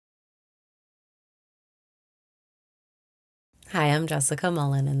Hi, I'm Jessica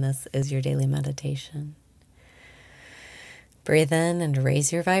Mullen, and this is your daily meditation. Breathe in and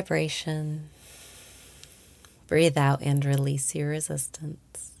raise your vibration. Breathe out and release your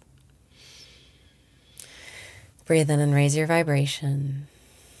resistance. Breathe in and raise your vibration.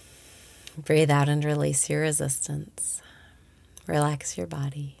 Breathe out and release your resistance. Relax your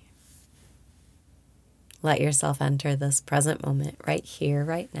body. Let yourself enter this present moment right here,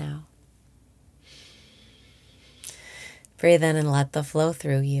 right now. Breathe in and let the flow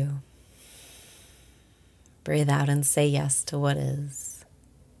through you. Breathe out and say yes to what is.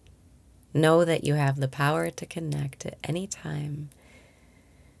 Know that you have the power to connect at any time,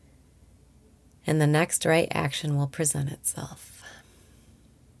 and the next right action will present itself.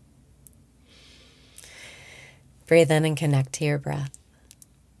 Breathe in and connect to your breath.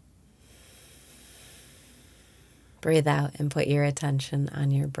 Breathe out and put your attention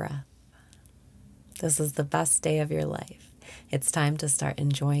on your breath. This is the best day of your life. It's time to start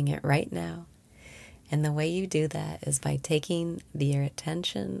enjoying it right now. And the way you do that is by taking your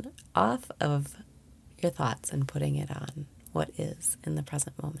attention off of your thoughts and putting it on what is in the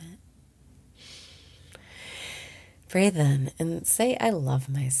present moment. Breathe in and say, I love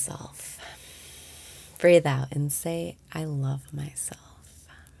myself. Breathe out and say, I love myself.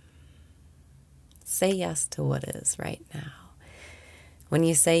 Say yes to what is right now. When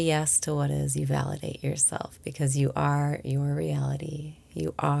you say yes to what is, you validate yourself because you are your reality.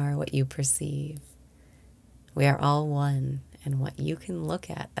 You are what you perceive. We are all one, and what you can look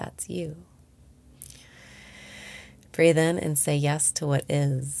at, that's you. Breathe in and say yes to what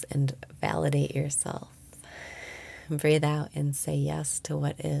is and validate yourself. Breathe out and say yes to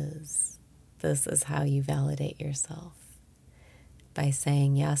what is. This is how you validate yourself. By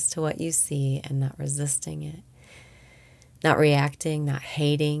saying yes to what you see and not resisting it. Not reacting, not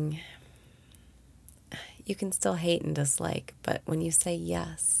hating. You can still hate and dislike, but when you say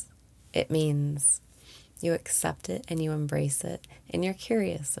yes, it means you accept it and you embrace it and you're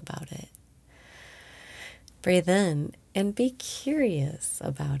curious about it. Breathe in and be curious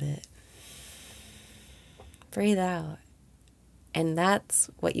about it. Breathe out. And that's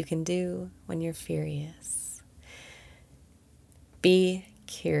what you can do when you're furious. Be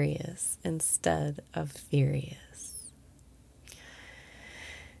curious instead of furious.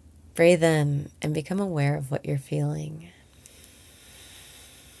 Breathe in and become aware of what you're feeling.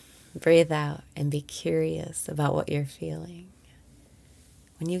 Breathe out and be curious about what you're feeling.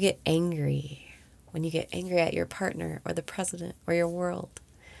 When you get angry at your partner or the president or your world,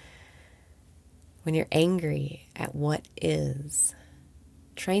 when you're angry at what is,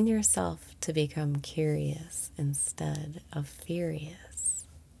 train yourself to become curious instead of furious.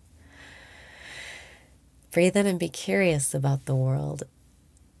 Breathe in and be curious about the world.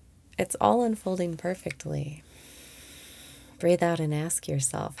 It's all unfolding perfectly. Breathe out and ask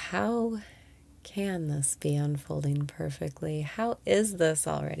yourself, how can this be unfolding perfectly? How is this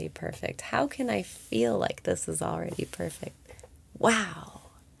already perfect? How can I feel like this is already perfect? Wow.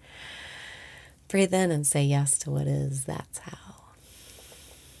 Breathe in and say yes to what is. That's how.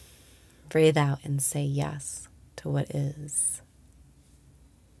 Breathe out and say yes to what is.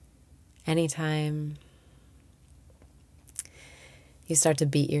 Anytime you start to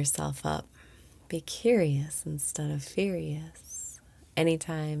beat yourself up, be curious instead of furious.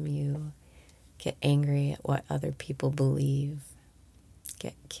 Anytime you get angry at what other people believe,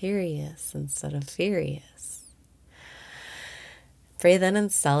 get curious instead of furious. Breathe in and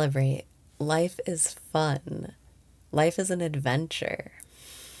celebrate. Life is fun. Life is an adventure.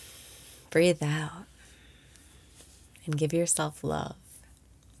 Breathe out and give yourself love.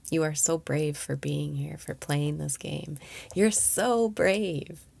 You are so brave for being here, for playing this game. You're so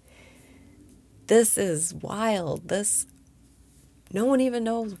brave. This is wild. No one even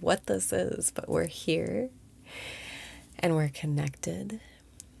knows what this is, but we're here and we're connected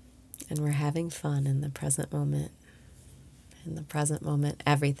and we're having fun in the present moment. In the present moment,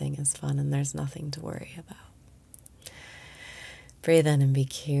 everything is fun and there's nothing to worry about. Breathe in and be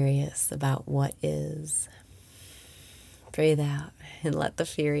curious about what is. Breathe out and let the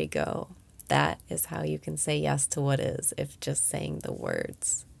fury go. That is how you can say yes to what is if just saying the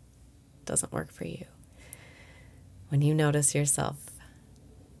words doesn't work for you. When you notice yourself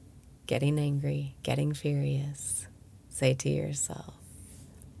getting angry, getting furious, say to yourself,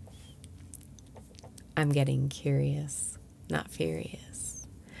 I'm getting curious, not furious.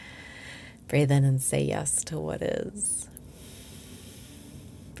 Breathe in and say yes to what is.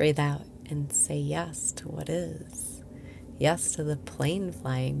 Breathe out and say yes to what is. Yes to the plane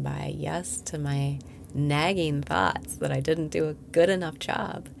flying by. Yes to my nagging thoughts that I didn't do a good enough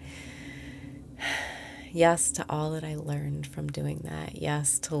job. Yes to all that I learned from doing that.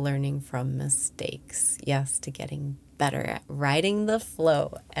 Yes to learning from mistakes. Yes to getting better at riding the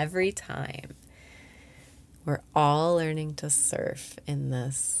flow every time. We're all learning to surf in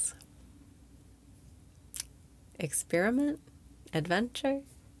this experiment, adventure.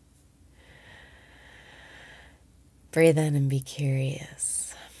 Breathe in and be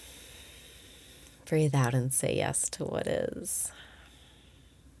curious. Breathe out and say yes to what is.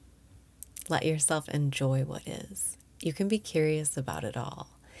 Let yourself enjoy what is. You can be curious about it all.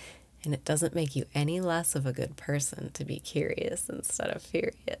 And it doesn't make you any less of a good person to be curious instead of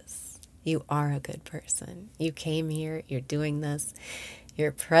furious. You are a good person. You came here, you're doing this,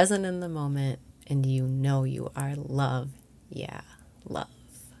 you're present in the moment, and you know you are love. Yeah, love.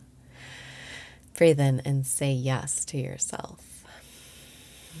 Breathe in and say yes to yourself.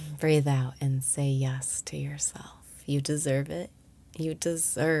 Breathe out and say yes to yourself. You deserve it. You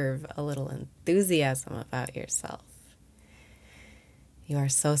deserve a little enthusiasm about yourself. You are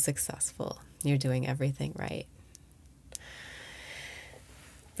so successful. You're doing everything right.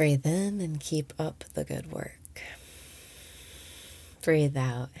 Breathe in and keep up the good work. Breathe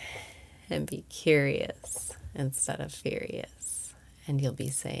out and be curious instead of furious. And you'll be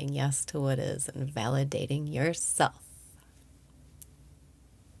saying yes to what is and validating yourself.